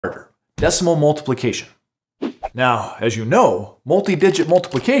harder, decimal multiplication. Now, as you know, multi-digit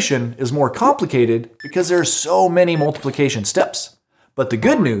multiplication is more complicated because there are so many multiplication steps. But the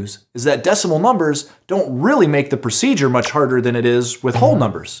good news is that decimal numbers don't really make the procedure much harder than it is with whole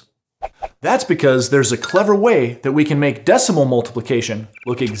numbers. That's because there's a clever way that we can make decimal multiplication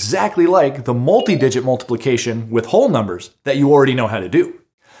look exactly like the multi-digit multiplication with whole numbers that you already know how to do.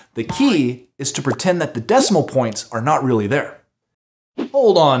 The key is to pretend that the decimal points are not really there.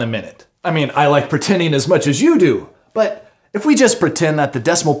 Hold on a minute. I mean, I like pretending as much as you do, but if we just pretend that the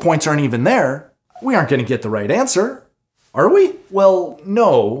decimal points aren't even there, we aren't going to get the right answer, are we? Well,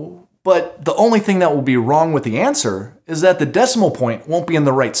 no, but the only thing that will be wrong with the answer is that the decimal point won't be in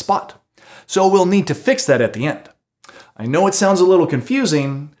the right spot. So we'll need to fix that at the end. I know it sounds a little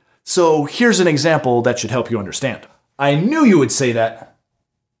confusing, so here's an example that should help you understand. I knew you would say that.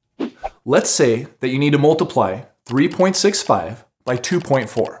 Let's say that you need to multiply 3.65 by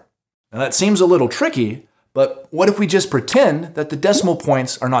 2.4. Now that seems a little tricky, but what if we just pretend that the decimal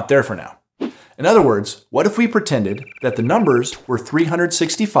points are not there for now? In other words, what if we pretended that the numbers were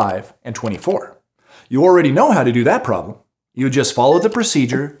 365 and 24? You already know how to do that problem. You would just follow the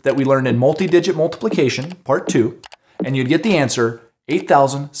procedure that we learned in multi-digit multiplication, part 2, and you'd get the answer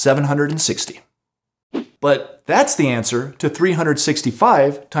 8,760. But that's the answer to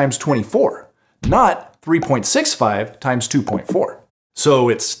 365 times 24, not 3.65 times 2.4. So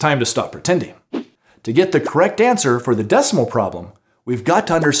it's time to stop pretending. To get the correct answer for the decimal problem, we've got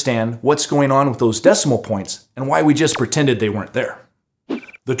to understand what's going on with those decimal points and why we just pretended they weren't there.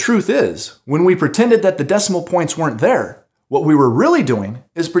 The truth is, when we pretended that the decimal points weren't there, what we were really doing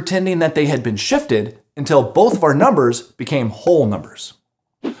is pretending that they had been shifted until both of our numbers became whole numbers.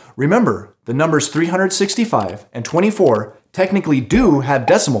 Remember, the numbers 365 and 24 technically do have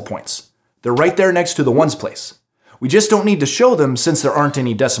decimal points. They're right there next to the ones place. We just don't need to show them since there aren't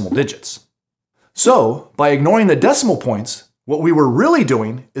any decimal digits. So, by ignoring the decimal points, what we were really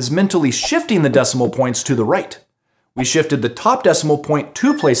doing is mentally shifting the decimal points to the right. We shifted the top decimal point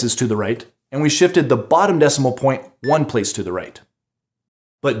 2 places to the right, and we shifted the bottom decimal point 1 place to the right.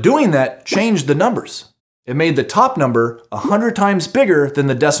 But doing that changed the numbers. It made the top number 100 times bigger than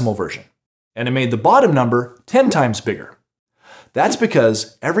the decimal version, and it made the bottom number 10 times bigger. That's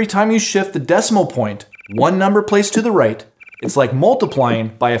because every time you shift the decimal point 1 number placed to the right, it's like multiplying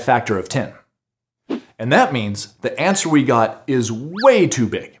by a factor of 10. And that means the answer we got is way too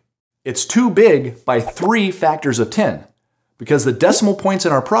big. It's too big by 3 factors of 10, because the decimal points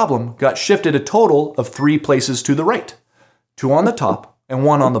in our problem got shifted a total of 3 places to the right, 2 on the top and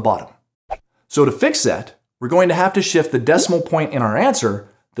 1 on the bottom. So to fix that, we're going to have to shift the decimal point in our answer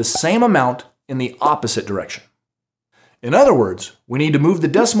the same amount in the opposite direction. In other words, we need to move the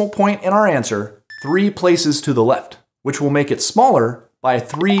decimal point in our answer 3 places to the left, which will make it smaller by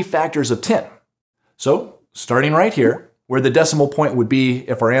 3 factors of 10. So, starting right here, where the decimal point would be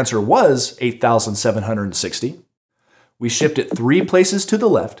if our answer was 8,760, we shift it 3 places to the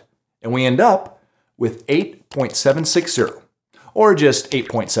left, and we end up with 8.760, or just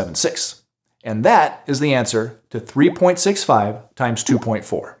 8.76. And that is the answer to 3.65 times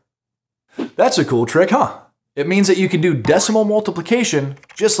 2.4. That's a cool trick, huh? It means that you can do decimal multiplication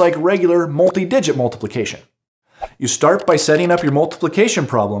just like regular multi-digit multiplication. You start by setting up your multiplication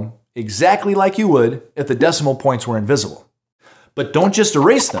problem exactly like you would if the decimal points were invisible. But don't just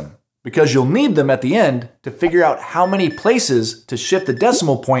erase them, because you'll need them at the end to figure out how many places to shift the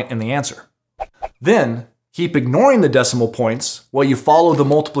decimal point in the answer. Then, keep ignoring the decimal points while you follow the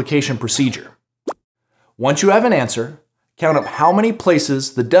multiplication procedure. Once you have an answer, count up how many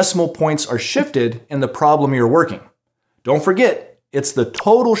places the decimal points are shifted in the problem you're working. Don't forget, it's the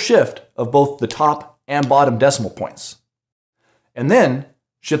total shift of both the top and bottom decimal points. And then,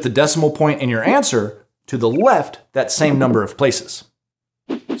 shift the decimal point in your answer to the left that same number of places.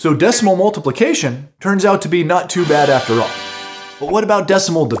 So decimal multiplication turns out to be not too bad after all. But what about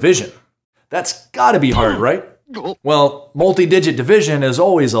decimal division? That's gotta be hard, right? Well, multi-digit division is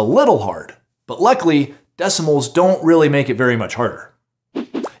always a little hard, but luckily, decimals don't really make it very much harder.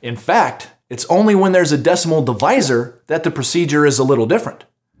 In fact, it's only when there's a decimal divisor that the procedure is a little different.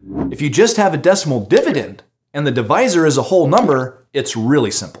 If you just have a decimal dividend and the divisor is a whole number, it's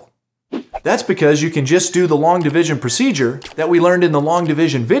really simple. That's because you can just do the long division procedure that we learned in the long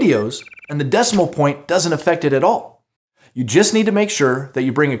division videos, and the decimal point doesn't affect it at all. You just need to make sure that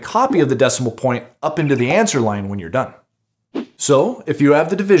you bring a copy of the decimal point up into the answer line when you're done. So, if you have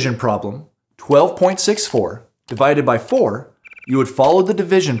the division problem, 12.64 divided by 4, you would follow the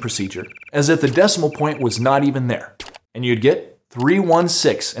division procedure as if the decimal point was not even there, and you'd get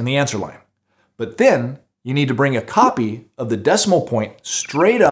 316 in the answer line. But then, you need to bring a copy of the decimal point straight up